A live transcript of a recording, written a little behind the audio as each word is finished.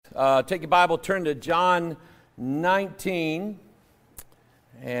Take your Bible, turn to John 19,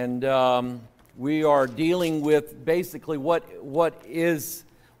 and we are dealing with basically what is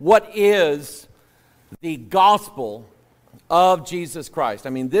the gospel of Jesus Christ. I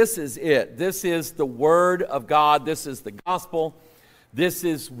mean, this is it. This is the Word of God. This is the gospel. This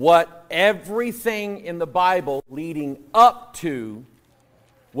is what everything in the Bible leading up to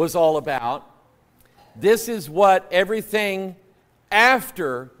was all about. This is what everything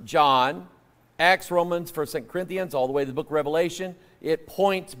after John, Acts, Romans, 1 Corinthians, all the way to the book of Revelation, it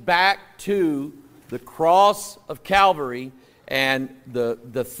points back to the cross of Calvary and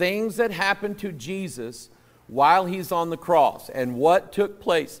the things that happened to Jesus while he's on the cross and what took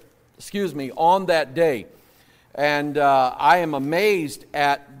place, on that day. And I am amazed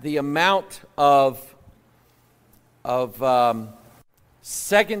at the amount of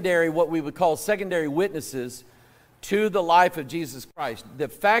secondary, what we would call secondary witnesses to the life of Jesus Christ. The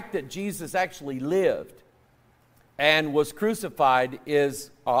fact that Jesus actually lived and was crucified is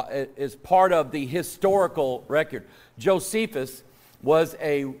part of the historical record. Josephus was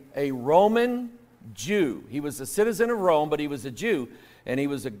a Roman Jew. He was a citizen of Rome, but he was a Jew, and he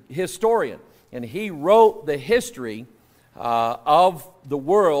was a historian. And he wrote the history of the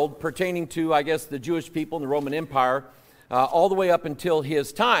world pertaining to, I guess, the Jewish people in the Roman Empire, all the way up until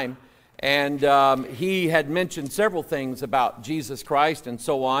his time. And he had mentioned several things about Jesus Christ and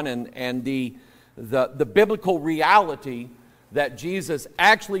so on, and the biblical reality that Jesus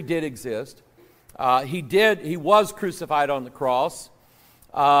actually did exist. He was crucified on the cross.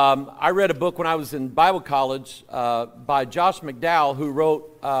 I read a book when I was in Bible college by Josh McDowell, who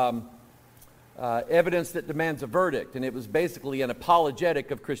wrote Evidence That Demands a Verdict, and it was basically an apologetic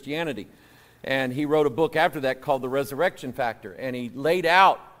of Christianity. And he wrote a book after that called The Resurrection Factor, and he laid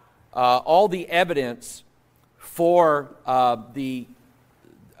out all the evidence for the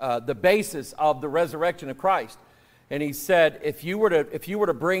basis of the resurrection of Christ. And he said, if you were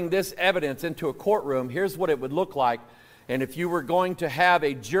to bring this evidence into a courtroom, here's what it would look like. And if you were going to have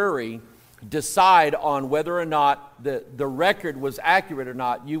a jury decide on whether or not the record was accurate or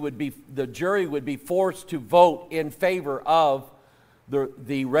not, the jury would be forced to vote in favor of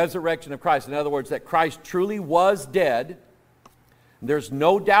the resurrection of Christ. In other words, that Christ truly was dead. There's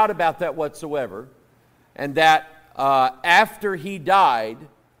no doubt about that whatsoever. And that after he died,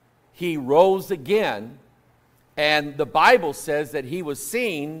 he rose again. And the Bible says that he was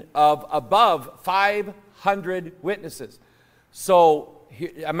seen of above 500 witnesses. So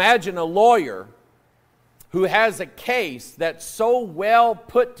imagine a lawyer who has a case that's so well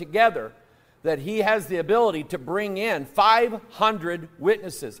put together that he has the ability to bring in 500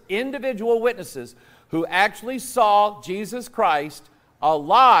 witnesses, individual witnesses, who actually saw Jesus Christ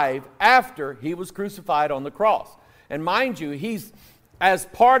alive after he was crucified on the cross. And mind you, as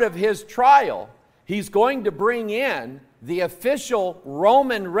part of his trial, he's going to bring in the official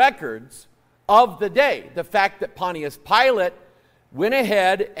Roman records of the day. The fact that Pontius Pilate went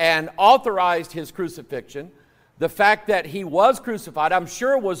ahead and authorized his crucifixion. The fact that he was crucified, I'm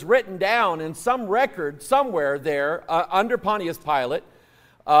sure, was written down in some record somewhere there under Pontius Pilate.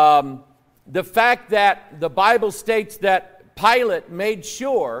 The fact that the Bible states that Pilate made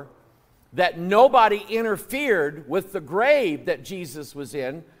sure that nobody interfered with the grave that Jesus was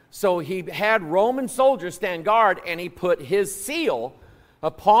in. So he had Roman soldiers stand guard, and he put his seal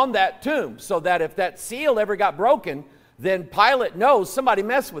upon that tomb so that if that seal ever got broken, then Pilate knows somebody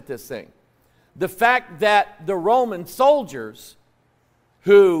messed with this thing. The fact that the Roman soldiers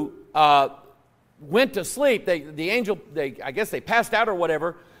who went to sleep, I guess they passed out or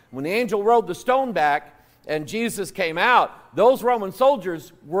whatever, when the angel rolled the stone back and Jesus came out, those Roman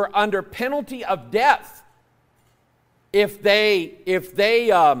soldiers were under penalty of death if they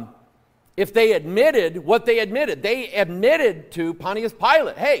admitted what they admitted. They admitted to Pontius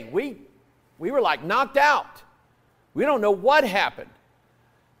Pilate, hey, we were like knocked out. We don't know what happened.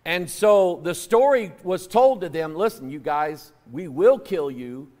 And so the story was told to them, listen, you guys, we will kill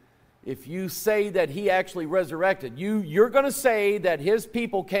you if you say that he actually resurrected. You're going to say that his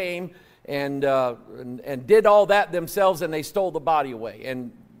people came and did all that themselves, and they stole the body away.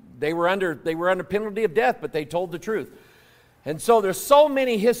 And they were under penalty of death, but they told the truth. And so there's so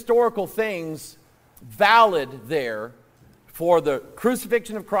many historical things valid there for the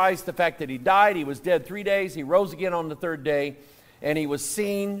crucifixion of Christ, the fact that he died, he was dead 3 days, he rose again on the third day, and he was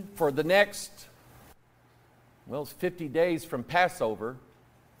seen for the next, it's 50 days from Passover.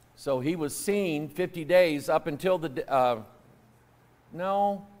 So he was seen 50 days up until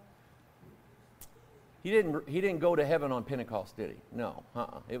he didn't go to heaven on Pentecost, did he? No,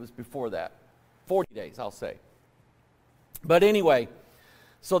 it was before that. 40 days, I'll say. But anyway,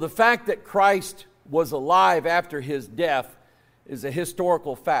 So the fact that Christ was alive after his death is a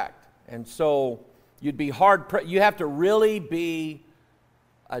historical fact. And so you'd be you have to really be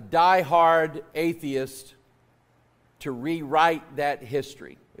a diehard atheist to rewrite that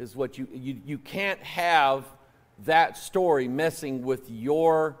history. Is what you can't have that story messing with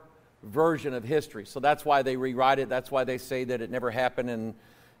your version of history. So that's why they rewrite it. That's why they say that it never happened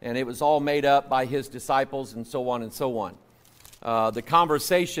and it was all made up by his disciples and so on and so on. The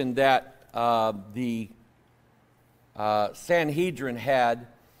conversation that the Sanhedrin had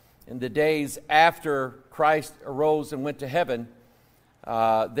in the days after Christ arose and went to heaven,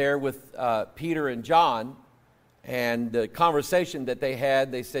 there with Peter and John, and the conversation that they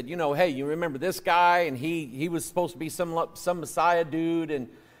had, they said, hey, you remember this guy, and he was supposed to be some Messiah dude, and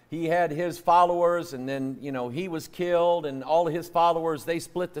he had his followers, and then, he was killed, and all of his followers, they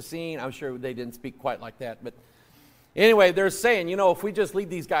split the scene. I'm sure they didn't speak quite like that, but anyway, they're saying, if we just leave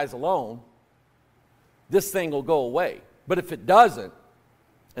these guys alone, this thing will go away. But if it doesn't,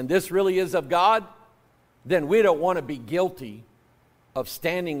 and this really is of God, then we don't want to be guilty of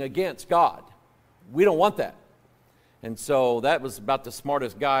standing against God. We don't want that. And so that was about the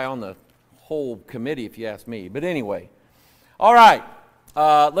smartest guy on the whole committee, if you ask me. But anyway, all right,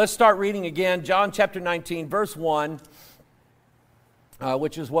 let's start reading again. John chapter 19, verse 1,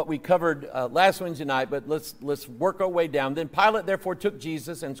 which is what we covered last Wednesday night, but let's work our way down. Then Pilate therefore took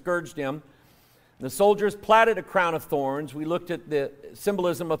Jesus and scourged him. The soldiers plaited a crown of thorns. We looked at the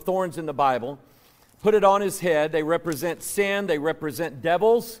symbolism of thorns in the Bible. Put it on his head. They represent sin. They represent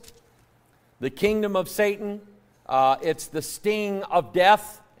devils, the kingdom of Satan. It's the sting of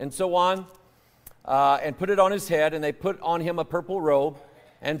death and so on. And put it on his head. And they put on him a purple robe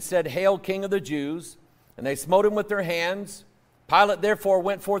and said, Hail, King of the Jews. And they smote him with their hands. Pilate therefore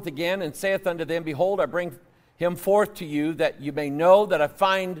went forth again and saith unto them, Behold, I bring him forth to you, that you may know that I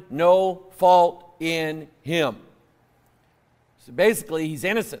find no fault in him. So basically, he's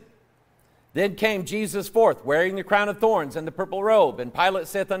innocent. Then came Jesus forth, wearing the crown of thorns and the purple robe. And Pilate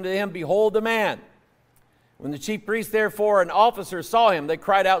saith unto him, Behold the man. When the chief priests therefore and officers saw him, they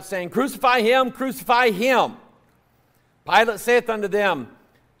cried out, saying, Crucify him, crucify him. Pilate saith unto them,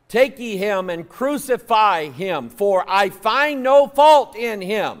 Take ye him and crucify him, for I find no fault in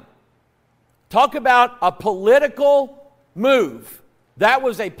him. Talk about a political move. That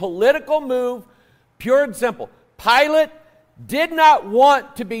was a political move, pure and simple. Pilate did not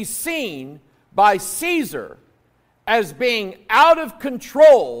want to be seen by Caesar as being out of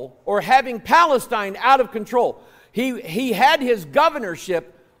control or having Palestine out of control. He had his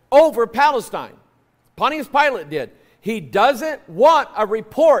governorship over Palestine. Pontius Pilate did. He doesn't want a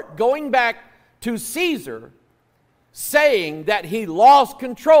report going back to Caesar saying that he lost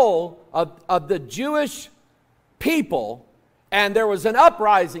control of the Jewish people and there was an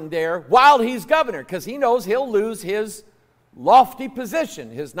uprising there while he's governor, because he knows he'll lose his lofty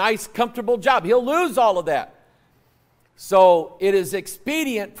position, his nice, comfortable job. He'll lose all of that. So it is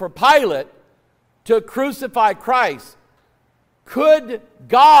expedient for Pilate to crucify Christ. Could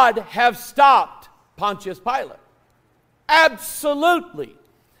God have stopped Pontius Pilate? Absolutely.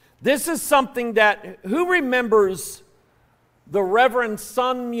 This is something that, who remembers the Reverend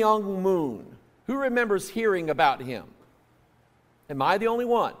Sun Myung Moon? Who remembers hearing about him? Am I the only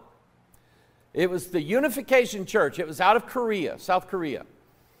one? It was the Unification Church. It was out of Korea, South Korea.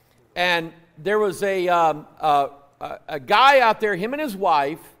 And there was a guy out there, him and his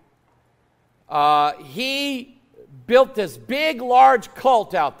wife. He built this big, large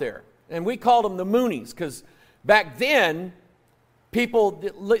cult out there. And we called them the Moonies, because back then, people,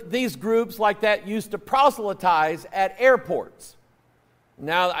 these groups like that used to proselytize at airports.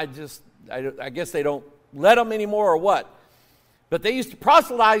 Now, I guess they don't let them anymore or what. But they used to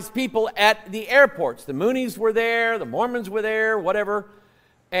proselytize people at the airports. The Moonies were there, the Mormons were there, whatever.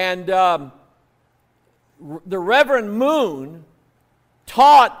 And the Reverend Moon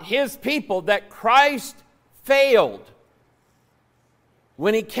taught his people that Christ failed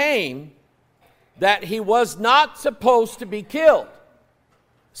when he came, that he was not supposed to be killed.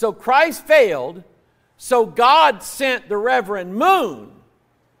 So Christ failed, so God sent the Reverend Moon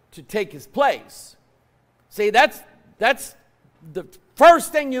to take his place. See, that's the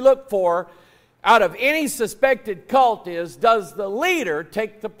first thing you look for out of any suspected cult is, does the leader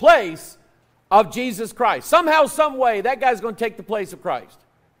take the place of Jesus Christ? Somehow, some way, that guy's going to take the place of Christ.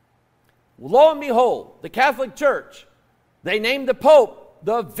 Lo and behold, the Catholic Church, they named the Pope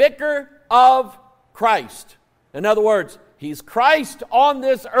the Vicar of Christ. In other words, he's Christ on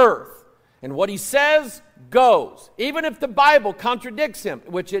this earth. And what he says goes. Even if the Bible contradicts him,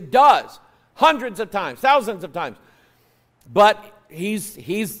 which it does, hundreds of times, thousands of times. But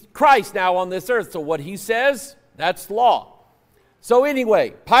he's Christ now on this earth. So what he says, that's law. So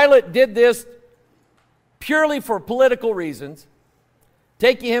anyway, Pilate did this purely for political reasons.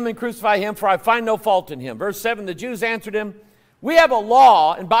 Take ye him and crucify him, for I find no fault in him. Verse 7, the Jews answered him, we have a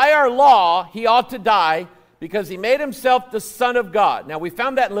law, and by our law he ought to die, because he made himself the Son of God. Now, we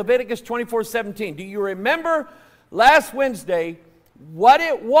found that in Leviticus 24:17. Do you remember last Wednesday what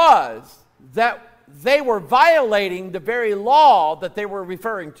it was that they were violating, the very law that they were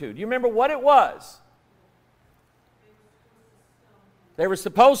referring to? Do you remember what it was? They were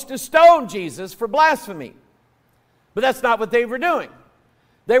supposed to stone Jesus for blasphemy. But that's not what they were doing.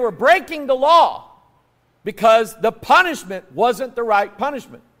 They were breaking the law because the punishment wasn't the right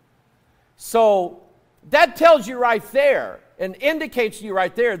punishment. So that tells you right there and indicates to you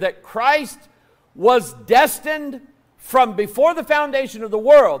right there that Christ was destined from before the foundation of the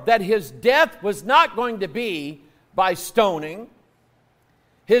world, that his death was not going to be by stoning.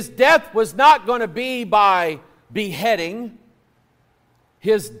 His death was not going to be by beheading.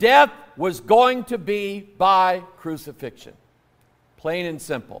 His death was going to be by crucifixion. Plain and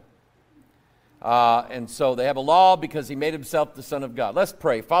simple. And so they have a law because he made himself the Son of God. Let's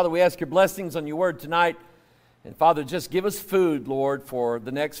pray. Father, we ask your blessings on your word tonight. And Father, just give us food, Lord, for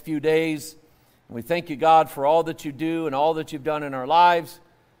the next few days. And we thank you, God, for all that you do and all that you've done in our lives.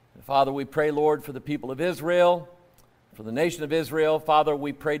 And Father, we pray, Lord, for the people of Israel, for the nation of Israel. Father,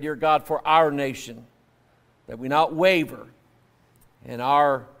 we pray, dear God, for our nation, that we not waver in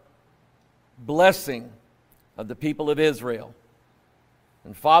our blessing of the people of Israel.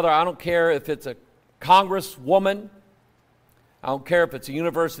 And Father, I don't care if it's a congresswoman, I don't care if it's a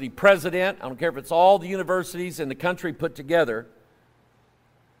university president, I don't care if it's all the universities in the country put together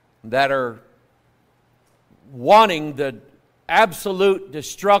that are wanting the absolute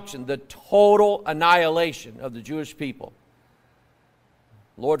destruction, the total annihilation of the Jewish people.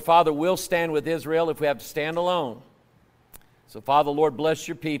 Lord, Father, we'll stand with Israel if we have to stand alone. So, Father, Lord, bless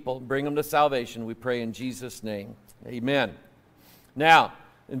your people. Bring them to salvation, we pray in Jesus' name. Amen. Now,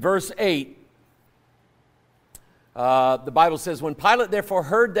 in verse 8, the Bible says, when Pilate therefore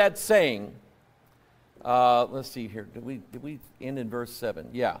heard that saying, let's see here, did we end in verse 7?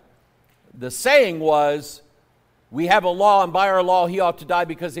 Yeah. The saying was, we have a law, and by our law he ought to die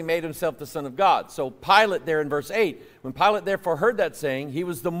because he made himself the Son of God. So Pilate there in verse 8, when Pilate therefore heard that saying, he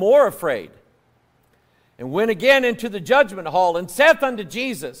was the more afraid, and went again into the judgment hall, and saith unto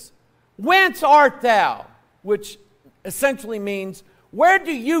Jesus, whence art thou? Which essentially means, where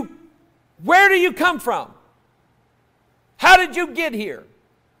do you come from? How did you get here?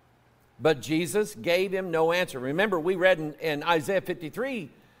 But Jesus gave him no answer. Remember, we read in Isaiah 53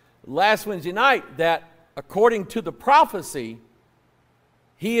 last Wednesday night that according to the prophecy,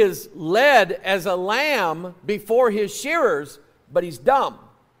 he is led as a lamb before his shearers, but he's dumb.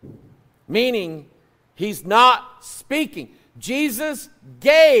 Meaning, he's not speaking. Jesus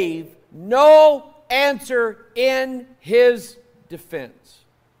gave no answer in his defense.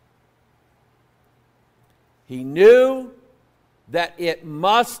 He knew that it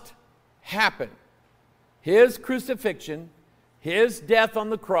must happen. His crucifixion, his death on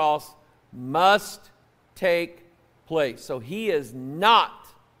the cross must take place. So he is not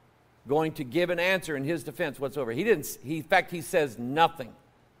going to give an answer in his defense whatsoever. In fact, he says nothing.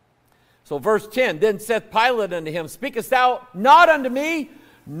 So verse 10, then saith Pilate unto him, speakest thou not unto me?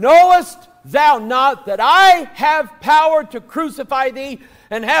 Knowest thou not that I have power to crucify thee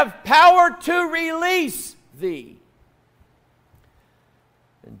and have power to release thee?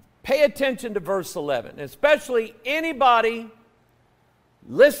 And pay attention to verse 11, especially anybody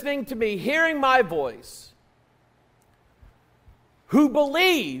listening to me, hearing my voice, who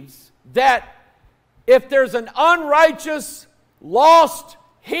believes that if there's an unrighteous, lost,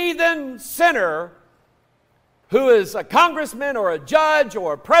 heathen sinner who is a congressman or a judge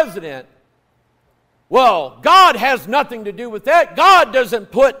or a president, well, God has nothing to do with that. God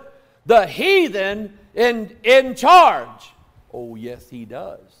doesn't put the heathen in charge. Oh, yes, he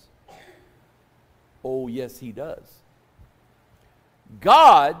does. Oh, yes, he does.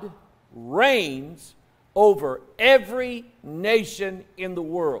 God reigns over every nation in the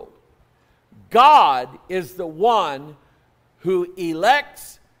world. God is the one who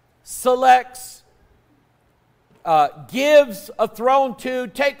elects, selects, gives a throne to,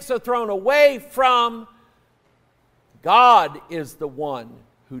 takes a throne away from. God is the one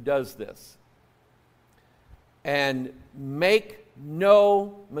who does this. And make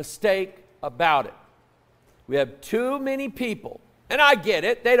no mistake about it. We have too many people, and I get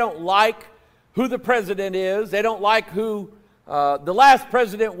it, they don't like who the president is, they don't like who the last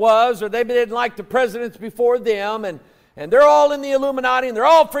president was, or they didn't like the presidents before them, and they're all in the Illuminati, and they're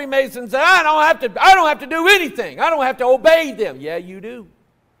all Freemasons, and I don't have to do anything. I don't have to obey them. Yeah, you do.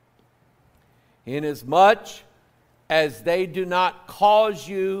 Inasmuch as they do not cause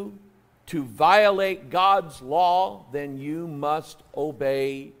you to violate God's law, then you must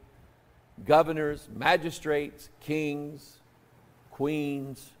obey governors, magistrates, kings,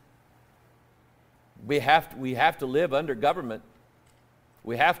 queens. We have to live under government.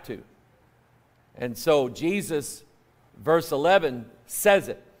 We have to. And so Jesus, verse 11, says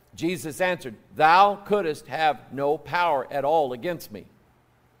it. Jesus answered, "Thou couldst have no power at all against me,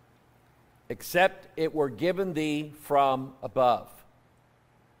 except it were given thee from above."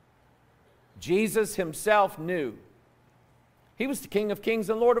 Jesus himself knew he was the King of Kings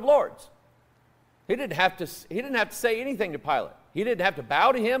and Lord of Lords. He didn't have to say anything to Pilate. He didn't have to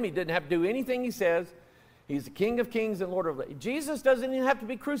bow to him. He didn't have to do anything he says. He's the King of Kings and Lord of Lords. Jesus doesn't even have to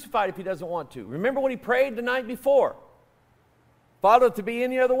be crucified if he doesn't want to. Remember what he prayed the night before? "Father, if there be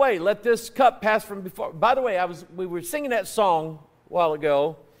any other way, let this cup pass from before." By the way, we were singing that song a while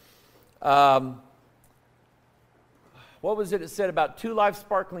ago. What was it said about two life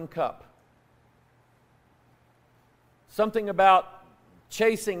sparkling cup? Something about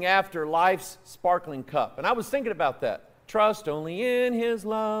chasing after life's sparkling cup. And I was thinking about that. Trust only in his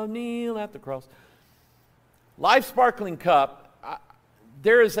love, kneel at the cross. Life sparkling cup,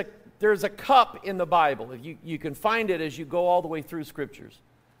 there is a cup in the Bible. You can find it as you go all the way through Scriptures.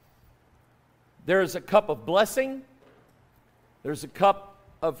 There is a cup of blessing. There's a cup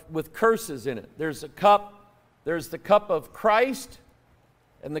with curses in it. There's the cup of Christ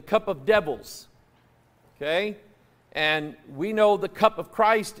and the cup of devils. Okay? And we know the cup of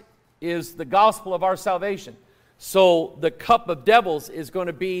Christ is the gospel of our salvation. So the cup of devils is going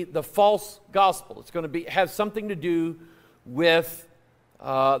to be the false gospel. It's going to have something to do with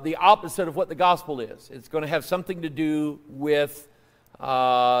the opposite of what the gospel is. It's going to have something to do with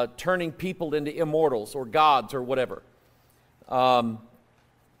turning people into immortals or gods or whatever. But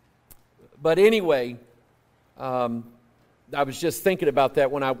anyway, I was just thinking about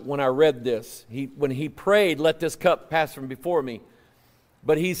that when I read this. When he prayed, "Let this cup pass from before me,"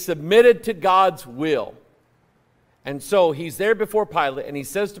 but he submitted to God's will. And so he's there before Pilate, and he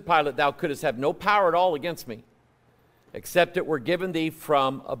says to Pilate, "Thou couldst have no power at all against me, except it were given thee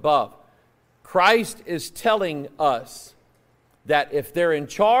from above." Christ is telling us that if they're in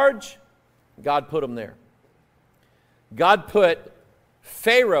charge, God put them there. God put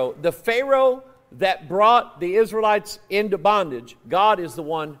Pharaoh, the Pharaoh that brought the Israelites into bondage, God is the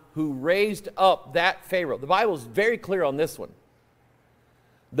one who raised up that Pharaoh. The Bible is very clear on this one.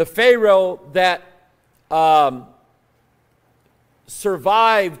 The Pharaoh that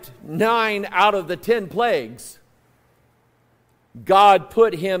survived 9 out of the 10 plagues, God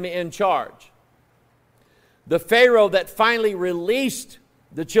put him in charge. The Pharaoh that finally released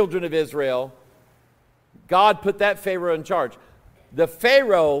the children of Israel, God put that Pharaoh in charge. The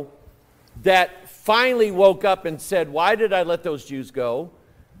Pharaoh that finally woke up and said, "Why did I let those Jews go?"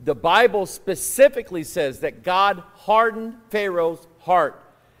 The Bible specifically says that God hardened Pharaoh's heart,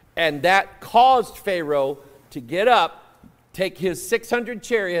 and that caused Pharaoh to get up, take his 600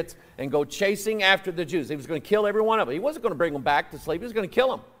 chariots, and go chasing after the Jews. He was going to kill every one of them. He wasn't going to bring them back to slavery. He was going to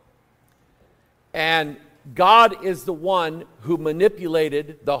kill them. And God is the one who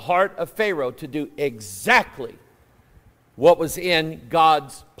manipulated the heart of Pharaoh to do exactly what was in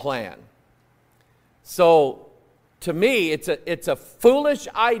God's plan. So, to me, it's a foolish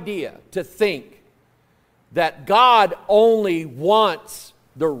idea to think that God only wants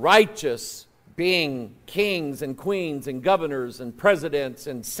the righteous being kings and queens and governors and presidents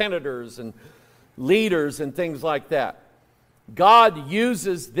and senators and leaders and things like that. God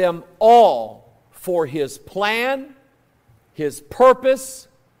uses them all for his plan, his purpose,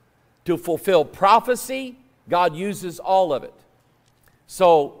 to fulfill prophecy. God uses all of it.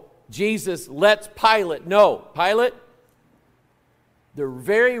 So Jesus lets Pilate know, Pilate, the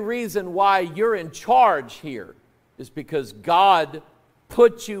very reason why you're in charge here is because God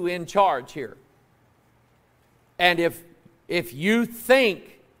put you in charge here. And if you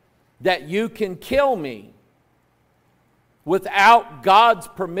think that you can kill me without God's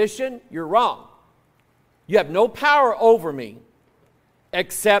permission, you're wrong. You have no power over me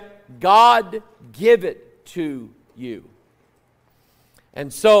except God give it to you.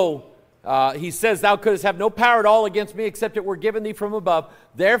 And so he says, "Thou couldst have no power at all against me except it were given thee from above.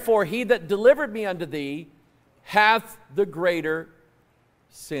 Therefore he that delivered me unto thee hath the greater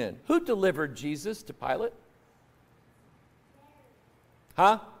sin." Who delivered Jesus to Pilate?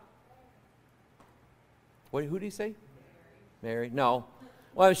 Huh? Who did he say? Mary. No.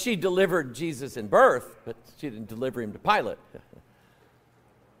 Well, she delivered Jesus in birth, but she didn't deliver him to Pilate.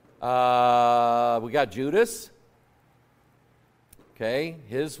 We got Judas. Okay,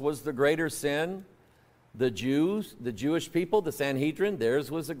 his was the greater sin. The Jews, the Jewish people, the Sanhedrin,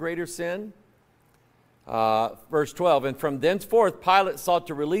 theirs was a greater sin. Verse 12, and from thenceforth Pilate sought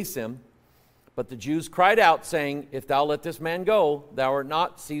to release him, but the Jews cried out, saying, if thou let this man go, thou art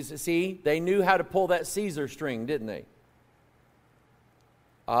not Caesar. See, they knew how to pull that Caesar string, didn't they?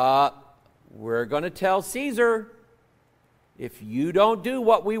 We're going to tell Caesar, if you don't do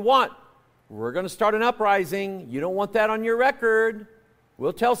what we want, we're going to start an uprising. You don't want that on your record.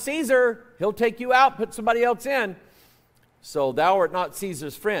 We'll tell Caesar. He'll take you out, put somebody else in. So thou art not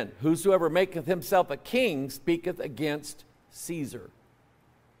Caesar's friend. Whosoever maketh himself a king speaketh against Caesar.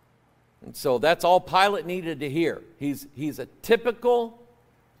 And so that's all Pilate needed to hear. He's a typical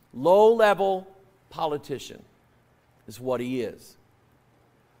low-level politician, is what he is.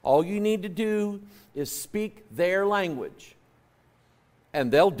 All you need to do is speak their language,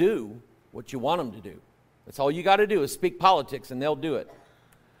 and they'll do what you want them to do. That's all you got to do is speak politics, and they'll do it.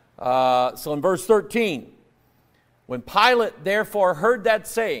 So in verse 13, when Pilate therefore heard that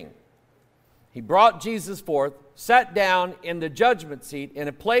saying, he brought Jesus forth, sat down in the judgment seat in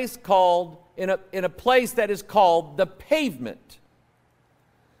a place called in a place that is called the Pavement.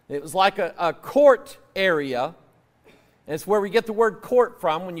 It was like a court area. And it's where we get the word court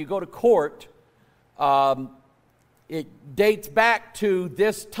from. When you go to court, it dates back to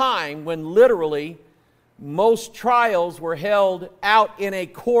this time when literally most trials were held out in a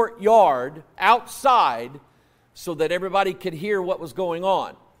courtyard outside so that everybody could hear what was going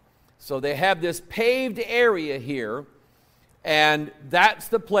on. So they have this paved area here, and that's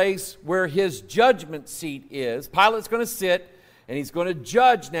the place where his judgment seat is. Pilate's going to sit, and he's going to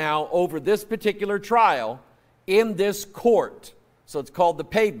judge now over this particular trial in this court. So it's called the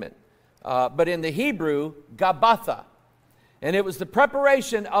Pavement. But in the Hebrew, Gabbatha. And it was the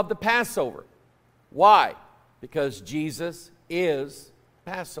preparation of the Passover. Why? Because Jesus is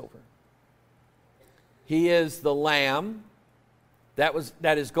Passover. He is the lamb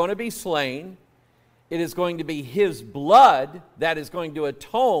that is going to be slain. It is going to be his blood that is going to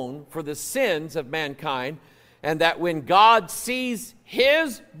atone for the sins of mankind. And that when God sees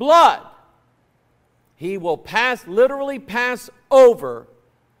his blood, he will literally pass over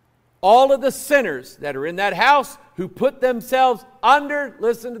all of the sinners that are in that house who put themselves under,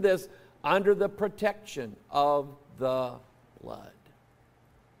 listen to this, under the protection of the blood.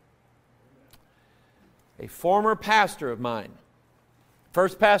 A former pastor of mine,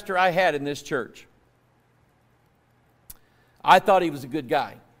 first pastor I had in this church, I thought he was a good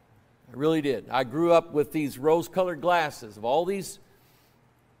guy. I really did. I grew up with these rose-colored glasses of all these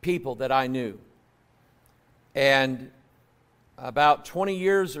people that I knew. And about 20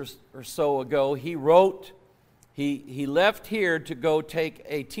 years or so ago, he left here to go take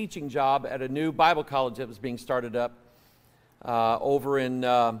a teaching job at a new Bible college that was being started up over in,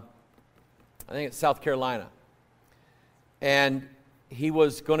 I think it's South Carolina. And he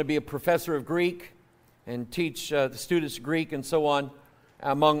was going to be a professor of Greek and teach the students Greek and so on,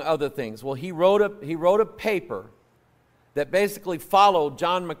 among other things. Well, he wrote a paper that basically followed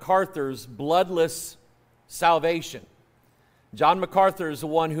John MacArthur's bloodless salvation. John MacArthur is the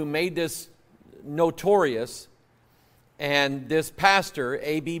one who made this notorious, and this pastor,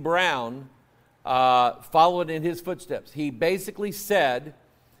 A.B. Brown, followed in his footsteps. He basically said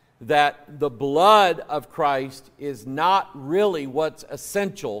that the blood of Christ is not really what's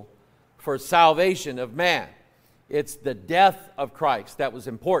essential for salvation of man. It's the death of Christ that was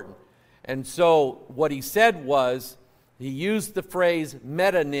important. And so what he said was, he used the phrase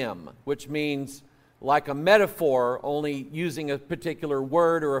metonym, which means like a metaphor, only using a particular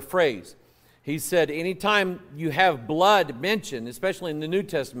word or a phrase. He said anytime you have blood mentioned, especially in the New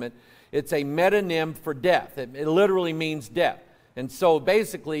Testament, it's a metonym for death. It literally means death. And so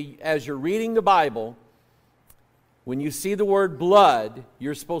basically, as you're reading the Bible, when you see the word blood,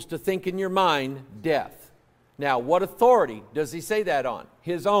 you're supposed to think in your mind, death. Now, what authority does he say that on?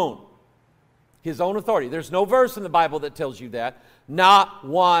 His own. His own authority. There's no verse in the Bible that tells you that. Not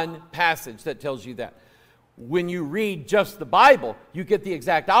one passage that tells you that. When you read just the Bible, you get the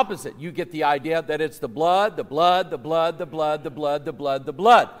exact opposite. You get the idea that it's the blood, the blood, the blood, the blood, the blood, the blood, the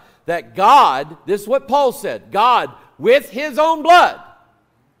blood. That God, this is what Paul said, God, with his own blood,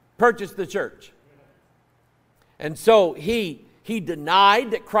 purchased the church. And so he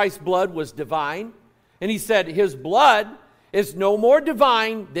denied that Christ's blood was divine. And he said his blood is no more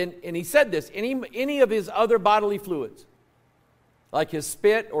divine than, and he said this, any of his other bodily fluids, like his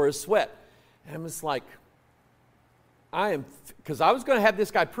spit or his sweat. And I'm just like, because I was going to have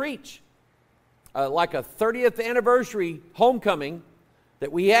this guy preach like a 30th anniversary homecoming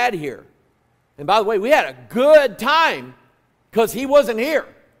that we had here. And by the way, we had a good time because he wasn't here.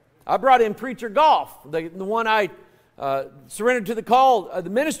 I brought in Preacher Goff, the one I surrendered to the call of the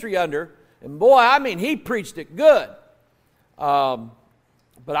ministry under. And boy, I mean, he preached it good.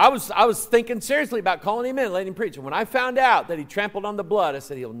 But I was thinking seriously about calling him in and letting him preach. And when I found out that he trampled on the blood, I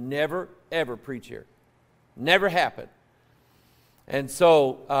said, he'll never, ever preach here. Never happened. And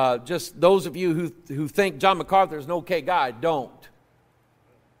so just those of you who think John MacArthur is an okay guy, don't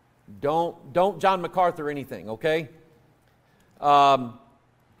John MacArthur anything, okay?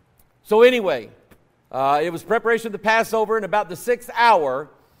 So anyway, it was preparation of the Passover, and about the 6th hour,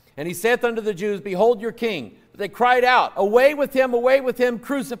 and he saith unto the Jews, Behold your king. But they cried out, away with him,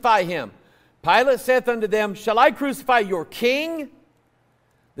 crucify him. Pilate saith unto them, Shall I crucify your king?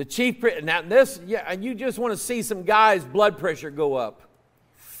 The chief priest, now this, yeah, and you just want to see some guys' blood pressure go up.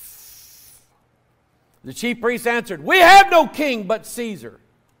 The chief priest answered, We have no king but Caesar.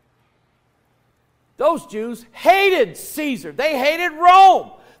 Those Jews hated Caesar. They hated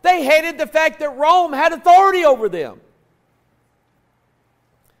Rome. They hated the fact that Rome had authority over them.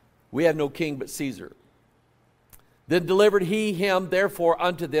 We have no king but Caesar. Then delivered he him therefore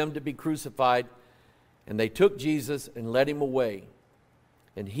unto them to be crucified. And they took Jesus and led him away.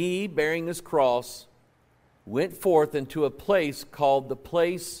 And he, bearing his cross, went forth into a place called the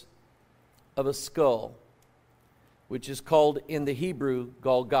place of a skull, which is called in the Hebrew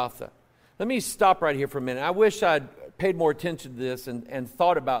Golgotha. Let me stop right here for a minute. I wish I'd paid more attention to this and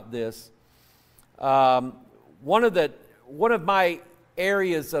thought about this. One of my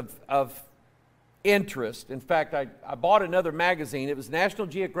areas of interest, in fact, I bought another magazine. It was National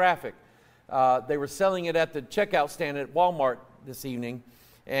Geographic. They were selling it at the checkout stand at Walmart this evening,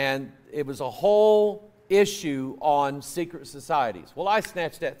 and it was a whole issue on secret societies. Well, I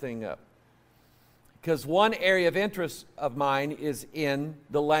snatched that thing up, because one area of interest of mine is in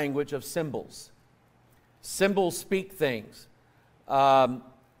the language of symbols. Symbols speak things.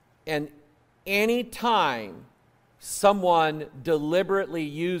 And any time someone deliberately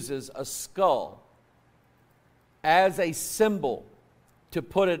uses a skull as a symbol to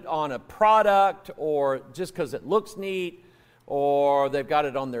put it on a product, or just because it looks neat, or they've got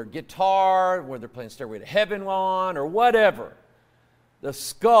it on their guitar where they're playing Stairway to Heaven on, or whatever, the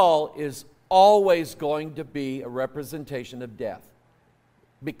skull is always going to be a representation of death,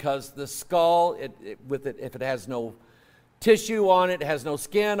 because the skull, if it has no tissue on it, has no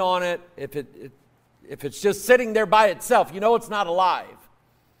skin on it, if it's just sitting there by itself, you know it's not alive.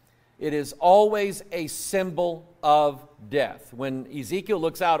 It is always a symbol of death. When Ezekiel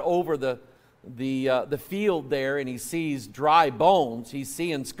looks out over the field there and he sees dry bones, he's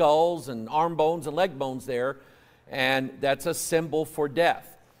seeing skulls and arm bones and leg bones there, and that's a symbol for death.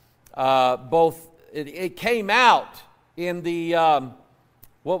 It came out in the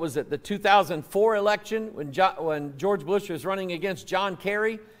the 2004 election when George Bush was running against John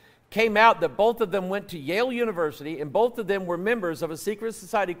Kerry. Came out that both of them went to Yale University, and both of them were members of a secret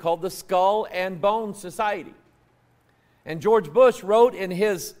society called the Skull and Bones Society. And George Bush wrote in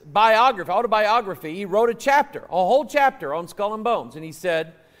his autobiography, he wrote a whole chapter on Skull and Bones, and he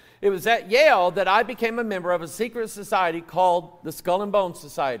said, it was at Yale that I became a member of a secret society called the Skull and Bones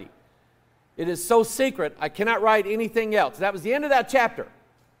Society. It is so secret, I cannot write anything else. That was the end of that chapter.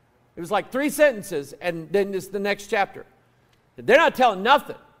 It was like 3 sentences, and then it's the next chapter. They're not telling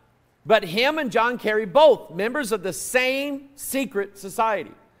nothing. But him and John Kerry, both members of the same secret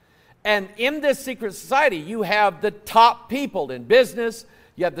society. And in this secret society, you have the top people in business,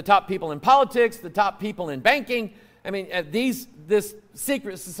 you have the top people in politics, the top people in banking. I mean, this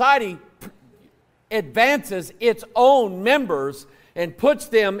secret society advances its own members and puts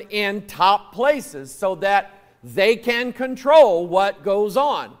them in top places so that they can control what goes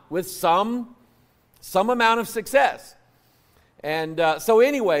on with some amount of success. And so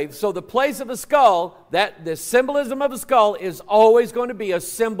the place of a skull, the symbolism of a skull is always going to be a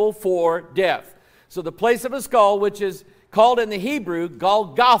symbol for death. So the place of a skull, which is called in the Hebrew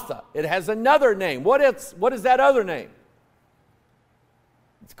Golgotha, it has another name. What is that other name?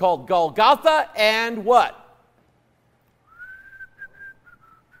 It's called Golgotha and what?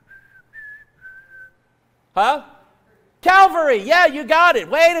 Huh? Calvary. Yeah, you got it.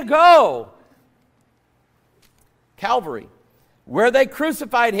 Way to go. Calvary, where they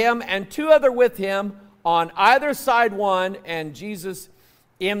crucified him and 2 other with him, on either side one, and Jesus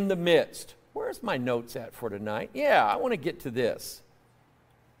in the midst. Where's my notes at for tonight? Yeah, I want to get to this.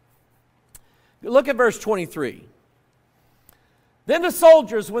 Look at verse 23. Then the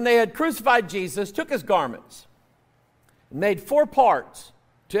soldiers, when they had crucified Jesus, took his garments made 4 parts,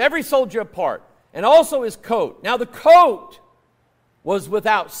 to every soldier a part, and also his coat. Now the coat was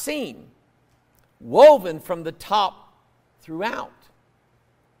without seam, woven from the top throughout.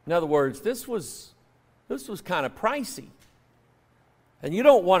 In other words, this was kind of pricey. And you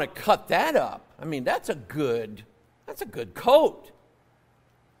don't want to cut that up. I mean, that's a good coat.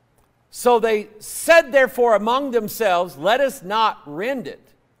 So they said, therefore, among themselves, let us not rend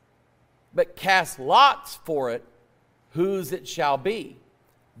it, but cast lots for it, whose it shall be,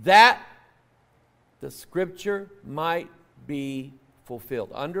 that the scripture might be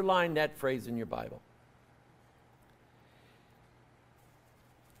fulfilled. Underline that phrase in your Bible.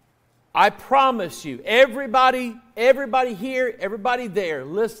 I promise you, everybody here, everybody there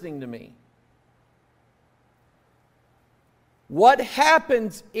listening to me, what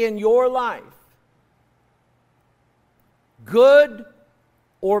happens in your life, good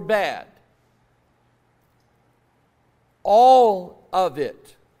or bad, all of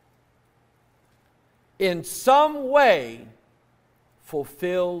it in some way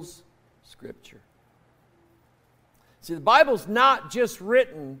fulfills Scripture. See, the Bible's not just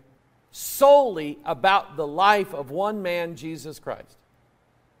written solely about the life of one man, Jesus Christ.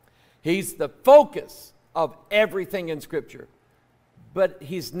 He's the focus of everything in Scripture, but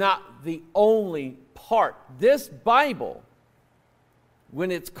He's not the only part. This Bible,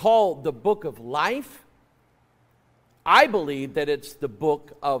 when it's called the book of life, I believe that it's the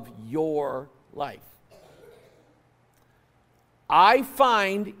book of your life. I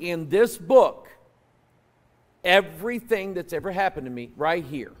find in this book everything that's ever happened to me right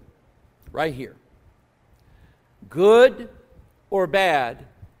here. Right here. Good or bad,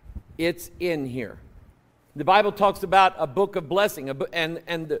 it's in here. The Bible talks about a book of blessing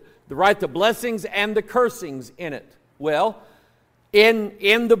and the right to blessings and the cursings in it. Well,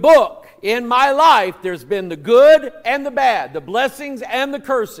 in the book, in my life, there's been the good and the bad, the blessings and the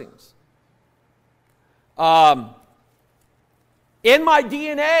cursings. In my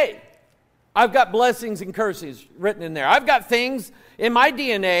DNA, I've got blessings and cursings written in there. I've got things in my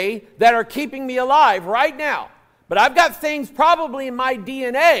DNA that are keeping me alive right now. But I've got things probably in my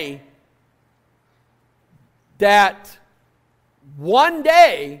DNA that one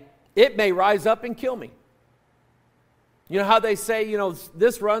day it may rise up and kill me. You know how they say,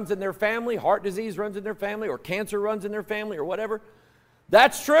 this runs in their family, heart disease runs in their family, or cancer runs in their family, or whatever?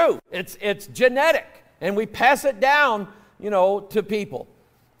 That's true. It's genetic, and we pass it down, to people.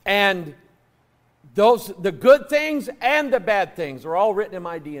 And the good things and the bad things are all written in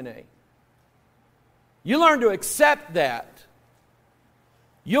my DNA. You learn to accept that,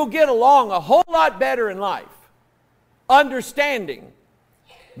 you'll get along a whole lot better in life, understanding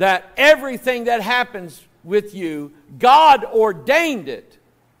that everything that happens with you, God ordained it,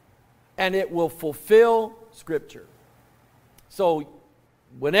 and it will fulfill Scripture. So,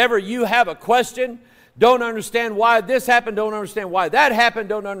 whenever you have a question, don't understand why this happened, don't understand why that happened,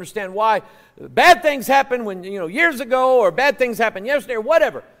 don't understand why bad things happened when, years ago, or bad things happened yesterday, or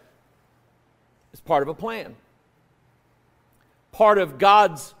whatever. It's part of a plan. Part of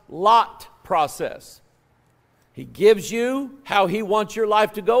God's lot process. He gives you how He wants your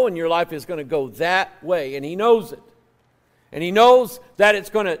life to go, and your life is going to go that way, and He knows it. And He knows that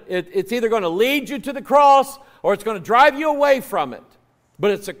it's either going to lead you to the cross, or it's going to drive you away from it.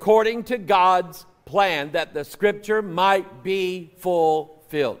 But it's according to God's plan that the Scripture might be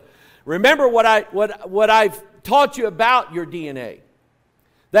fulfilled. Remember what I've taught you about your DNA.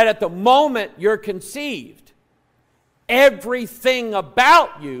 That at the moment you're conceived, everything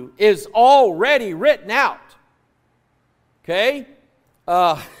about you is already written out. Okay?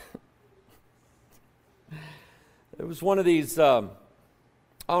 There was one of these, one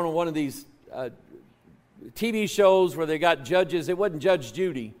of these TV shows where they got judges. It wasn't Judge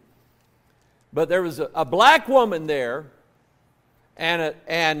Judy. But there was a black woman there,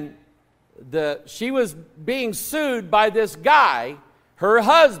 and she was being sued by this guy, her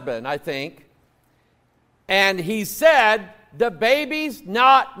husband, I think, and he said, "The baby's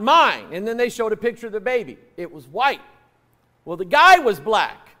not mine." And then they showed a picture of the baby. It was white. Well, the guy was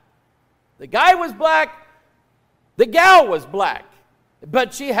black. The gal was black,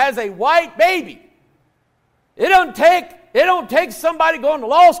 but she has a white baby. It don't take somebody going to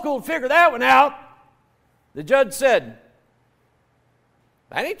law school to figure that one out. The judge said,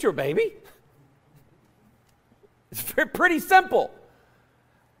 "That ain't your baby." It's pretty simple.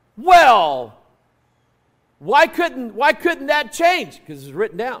 Well, why couldn't that change? Because it's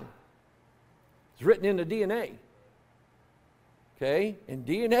written down. It's written in the DNA. Okay? And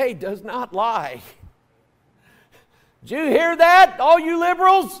DNA does not lie. Did you hear that, all you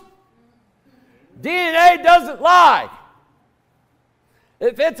liberals? DNA doesn't lie.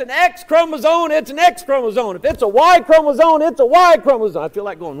 If it's an X chromosome, it's an X chromosome. If it's a Y chromosome, it's a Y chromosome. I feel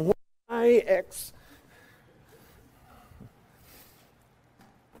like going, Y, X.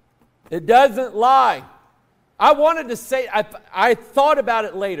 It doesn't lie. I wanted to say, I thought about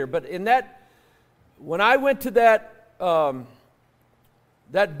it later, but when I went to that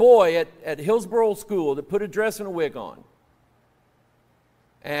boy at Hillsborough School that put a dress and a wig on,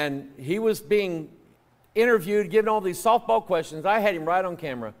 and he was being interviewed, given all these softball questions. I had him right on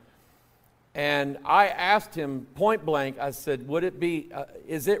camera. And I asked him point blank, I said,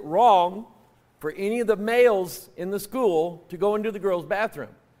 is it wrong for any of the males in the school to go into the girls' bathroom?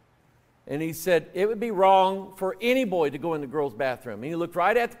 And he said, it would be wrong for any boy to go in the girls' bathroom. And he looked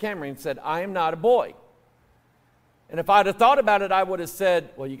right at the camera and said, I am not a boy. And if I'd have thought about it, I would have said,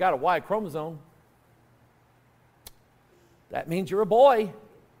 well, you got a Y chromosome. That means you're a boy.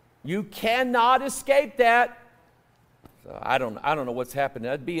 You cannot escape that. So I don't know what's happened.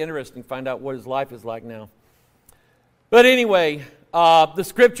 That'd be interesting to find out what his life is like now. But anyway, the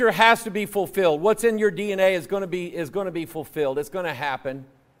scripture has to be fulfilled. What's in your DNA is going to be fulfilled. It's going to happen.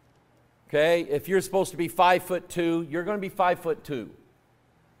 Okay? If you're supposed to be 5'2", you're going to be 5'2"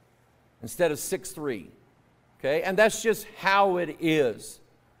 instead of 6'3". Okay? And that's just how it is.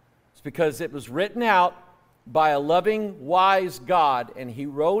 It's because it was written out by a loving, wise God, and He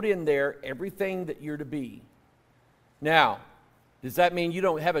wrote in there everything that you're to be. Now, does that mean you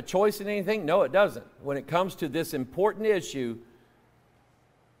don't have a choice in anything? No, it doesn't. When it comes to this important issue,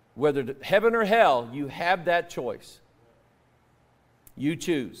 whether heaven or hell, you have that choice. You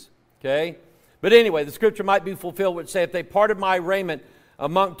choose. Okay? But anyway, the scripture might be fulfilled, which saith, they parted my raiment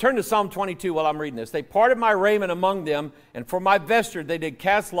turn to Psalm 22 while I'm reading this. They parted my raiment among them, and for my vesture they did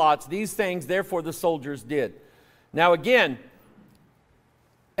cast lots. These things, therefore, the soldiers did. Now again,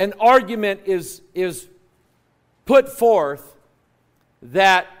 an argument is put forth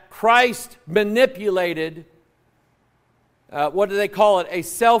that Christ manipulated, what do they call it? A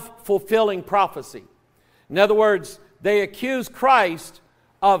self-fulfilling prophecy. In other words, they accuse Christ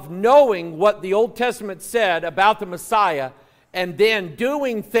of knowing what the Old Testament said about the Messiah and then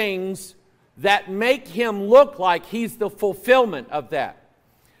doing things that make him look like he's the fulfillment of that.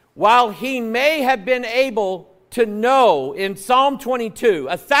 While he may have been able to know in Psalm 22,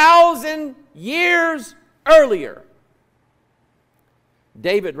 1,000 years earlier,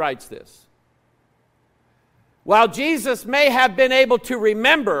 David writes this. While Jesus may have been able to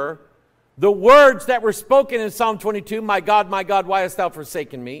remember the words that were spoken in Psalm 22, my God, why hast thou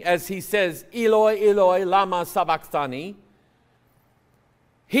forsaken me? As he says, Eloi, Eloi, lama sabachthani.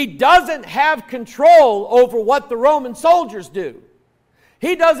 He doesn't have control over what the Roman soldiers do.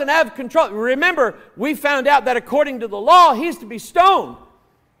 He doesn't have control. Remember, we found out that according to the law, he's to be stoned.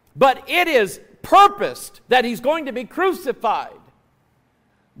 But it is purposed that he's going to be crucified.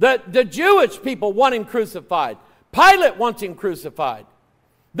 The Jewish people want him crucified. Pilate wants him crucified.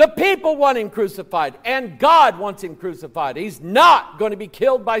 The people want him crucified. And God wants him crucified. He's not going to be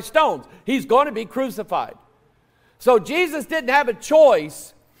killed by stones. He's going to be crucified. So Jesus didn't have a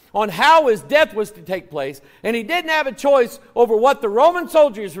choice on how his death was to take place, and he didn't have a choice over what the Roman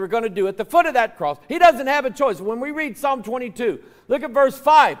soldiers were going to do at the foot of that cross. He doesn't have a choice. When we read Psalm 22, look at verse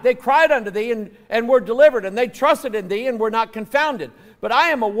 5. They cried unto thee and were delivered, and they trusted in thee and were not confounded. But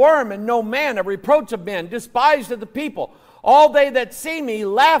I am a worm and no man, a reproach of men, despised of the people. All they that see me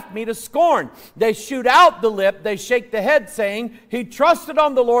laugh me to scorn. They shoot out the lip, they shake the head, saying, he trusted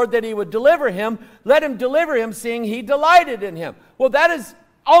on the Lord that he would deliver him. Let him deliver him, seeing he delighted in him. Well, that is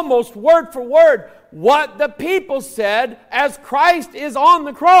almost word for word what the people said as Christ is on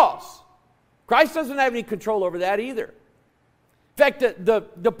the cross. Christ doesn't have any control over that either. In fact,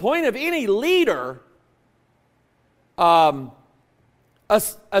 the point of any leader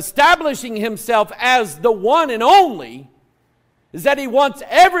establishing himself as the one and only is that he wants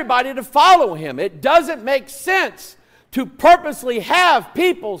everybody to follow him. It doesn't make sense to purposely have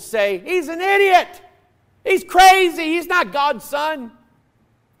people say, he's an idiot, he's crazy, he's not God's son.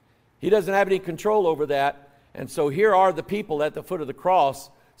 He doesn't have any control over that. And so here are the people at the foot of the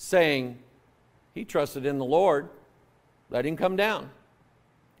cross saying, he trusted in the Lord, let him come down.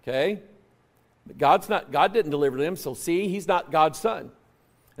 Okay? But God didn't deliver them, so see, he's not God's son.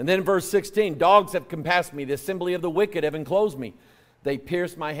 And then in verse 16, dogs have compassed me, the assembly of the wicked have enclosed me. They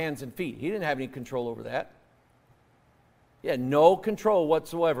pierced my hands and feet. He didn't have any control over that. He had no control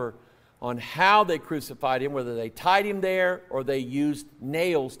whatsoever on how they crucified him, whether they tied him there or they used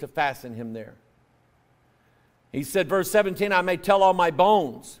nails to fasten him there. He said, verse 17, I may tell all my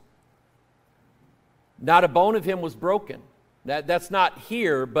bones. Not a bone of him was broken. That's not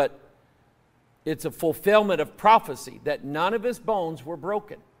here, but it's a fulfillment of prophecy that none of his bones were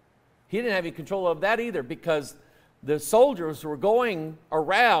broken. He didn't have any control of that either, because the soldiers were going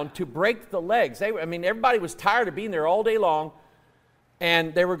around to break the legs. Everybody was tired of being there all day long,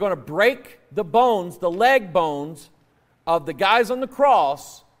 and they were going to break the bones, the leg bones of the guys on the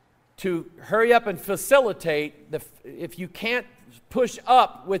cross to hurry up and facilitate. If you can't push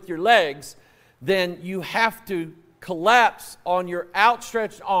up with your legs, then you have to collapse on your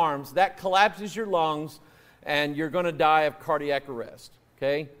outstretched arms. That collapses your lungs, and you're going to die of cardiac arrest.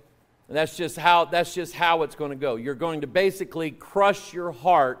 Okay? And that's just how it's going to go. You're going to basically crush your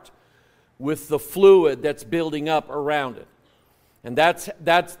heart with the fluid that's building up around it. And that's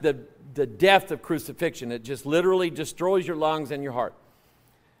the death of crucifixion. It just literally destroys your lungs and your heart.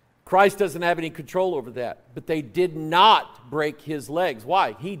 Christ doesn't have any control over that. But they did not break his legs.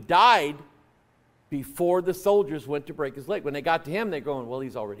 Why? He died before the soldiers went to break his leg. When they got to him, they're going, well,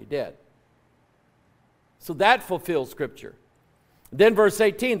 he's already dead. So that fulfills Scripture. Then verse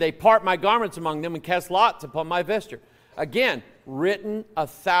 18, they part my garments among them and cast lots upon my vesture. Again, written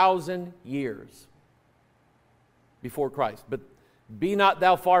 1,000 years before Christ. But be not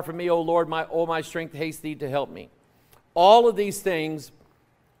thou far from me, O Lord, my strength, haste thee to help me. All of these things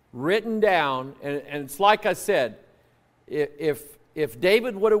written down, and it's like I said, if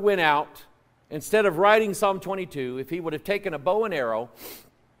David would have went out, instead of writing Psalm 22, if he would have taken a bow and arrow,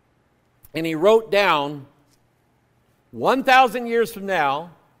 and he wrote down 1,000 years from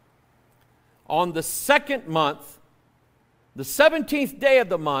now, on the second month, the 17th day of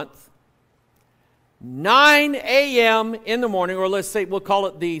the month, 9 a.m. in the morning, or let's say we'll call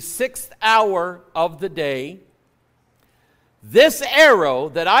it the 6th hour of the day, this arrow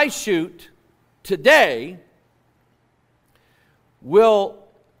that I shoot today will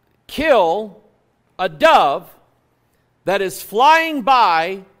kill a dove that is flying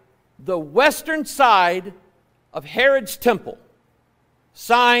by the western side of Herod's temple.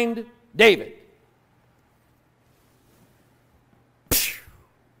 Signed, David.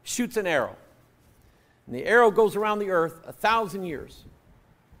 Shoots an arrow. And the arrow goes around the earth 1,000 years.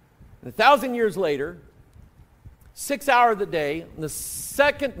 And 1,000 years later, 6th hour of the day, in the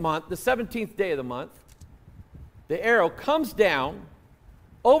second month, the 17th day of the month, the arrow comes down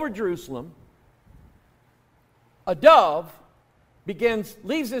over Jerusalem. A dove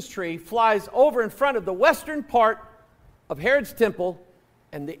leaves this tree, flies over in front of the western part of Herod's temple,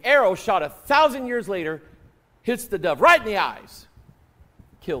 and the arrow shot 1,000 years later hits the dove right in the eyes,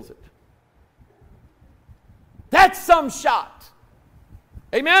 kills it. That's some shot.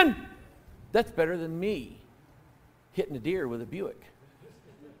 Amen? That's better than me hitting a deer with a Buick.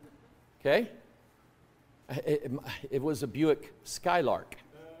 Okay? It was a Buick Skylark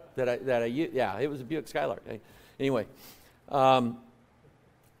that I used. Yeah, it was a Buick Skylark. Anyway,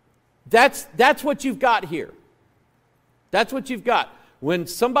 that's what you've got here. That's what you've got. When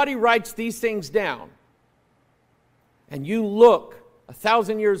somebody writes these things down, and you look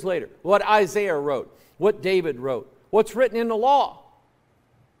 1,000 years later, what Isaiah wrote, what David wrote, what's written in the law,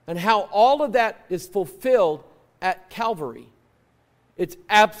 and how all of that is fulfilled at Calvary. It's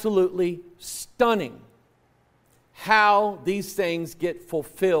absolutely stunning how these things get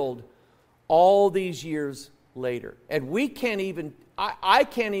fulfilled all these years later. And we can't even, I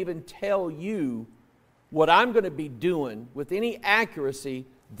can't even tell you what I'm going to be doing with any accuracy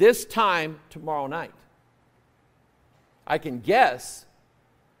this time tomorrow night. I can guess,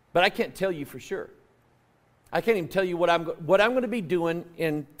 but I can't tell you for sure. I can't even tell you what I'm going to be doing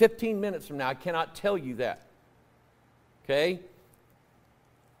in 15 minutes from now. I cannot tell you that. Okay?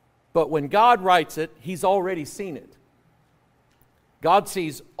 But when God writes it, He's already seen it. God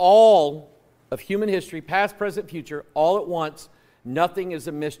sees all of human history, past, present, future, all at once. Nothing is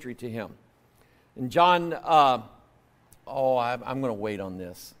a mystery to Him. And John, I'm going to wait on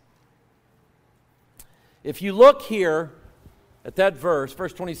this. If you look here at that verse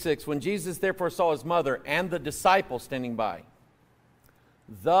 26, when Jesus therefore saw his mother and the disciple standing by.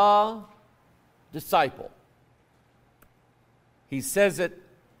 The disciple. He says it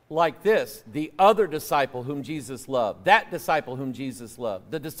like this: the other disciple whom Jesus loved. That disciple whom Jesus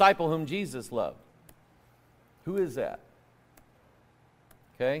loved. The disciple whom Jesus loved. Who is that?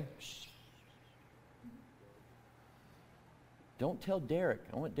 Okay? Shh. Don't tell Derek.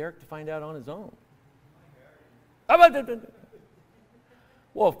 I want Derek to find out on his own.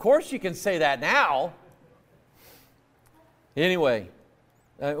 Well, of course you can say that now. Anyway,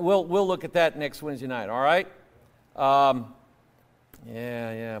 we'll look at that next Wednesday night, all right? Boy,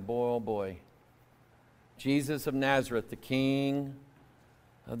 oh boy. Jesus of Nazareth, the King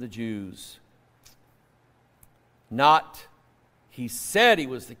of the Jews. Not, he said he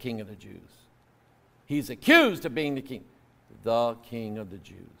was the King of the Jews. He's accused of being the king of the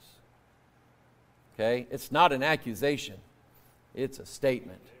Jews. Okay? It's not an accusation. It's a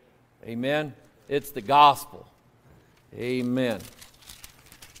statement. Amen? It's the gospel. Amen.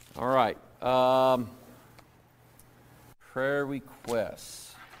 All right. Prayer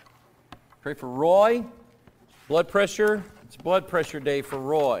requests. Pray for Roy. Blood pressure. It's blood pressure day for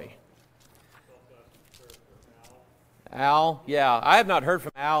Roy. Al. Yeah, I have not heard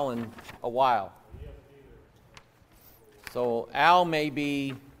from Al in a while. So Al may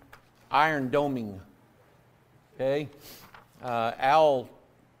be iron doming. Okay? Al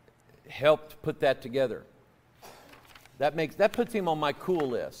helped put that together. That puts him on my cool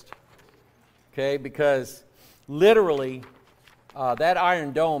list. Okay? Because literally, that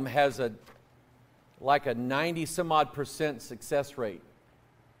Iron Dome has a 90 some odd % success rate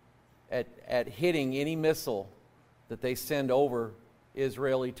at hitting any missile that they send over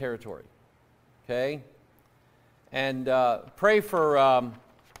Israeli territory. Okay? And pray for,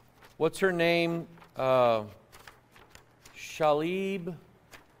 what's her name? Tlaib.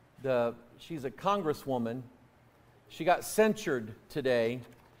 She's a congresswoman. She got censured today.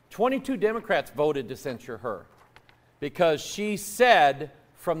 22 Democrats voted to censure her because she said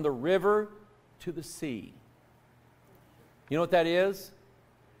from the river to the sea. You know what that is?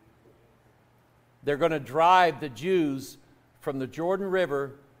 They're going to drive the Jews from the Jordan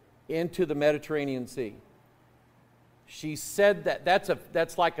River into the Mediterranean Sea. She said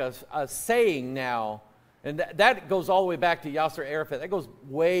that's like a saying now, and that goes all the way back to Yasser Arafat. That goes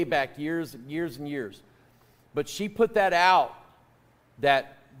way back years and years. But she put that out,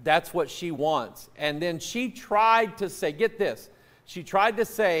 that's what she wants. And then she tried to say, get this, she tried to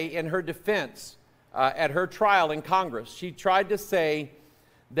say in her defense at her trial in Congress, she tried to say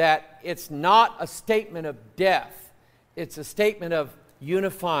that it's not a statement of death, it's a statement of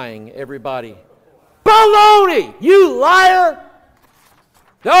unifying everybody. Baloney! You liar!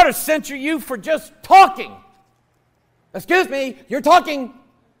 They ought to censure you for just talking. Excuse me, you're talking.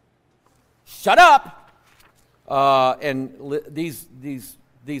 Shut up.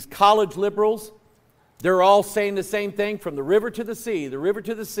 These college liberals, they're all saying the same thing, from the river to the sea, the river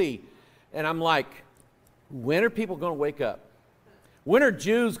to the sea. And I'm like, when are people going to wake up? When are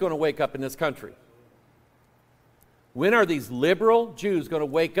Jews going to wake up in this country? When are these liberal Jews going to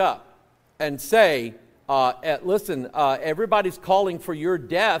wake up and say, listen, everybody's calling for your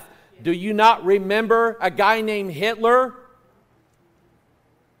death. Do you not remember a guy named Hitler?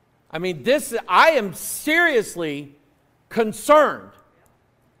 I mean, I am seriously concerned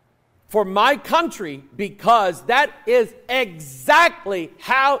for my country because that is exactly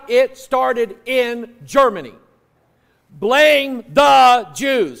how it started in Germany. Blame the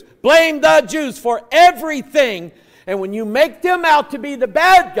Jews. Blame the Jews for everything. And when you make them out to be the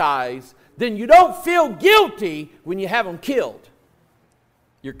bad guys, then you don't feel guilty when you have them killed.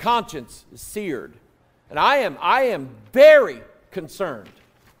 Your conscience is seared. And I am very concerned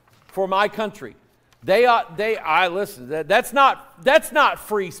for my country. Listen, that's not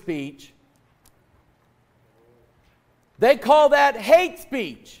free speech. They call that hate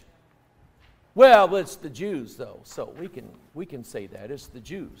speech. Well, it's the Jews though, so we can say that it's the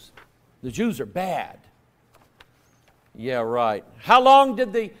Jews. The Jews are bad. Yeah, right. How long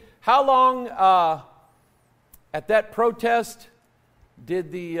at that protest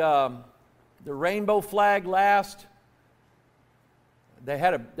did the rainbow flag last? They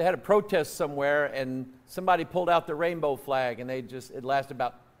had a protest somewhere, and somebody pulled out the rainbow flag, and it lasted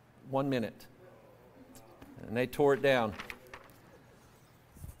about 1 minute, and they tore it down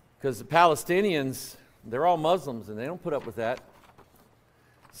because the Palestinians, they're all Muslims, and they don't put up with that.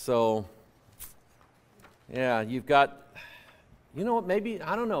 So, yeah, you've got. You know what,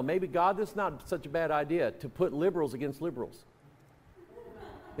 I don't know, maybe God, this is not such a bad idea to put liberals against liberals.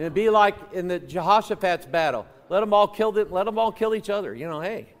 And it'd be like in the Jehoshaphat's battle. Let them all kill each other. You know,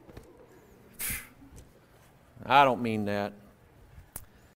 hey. I don't mean that.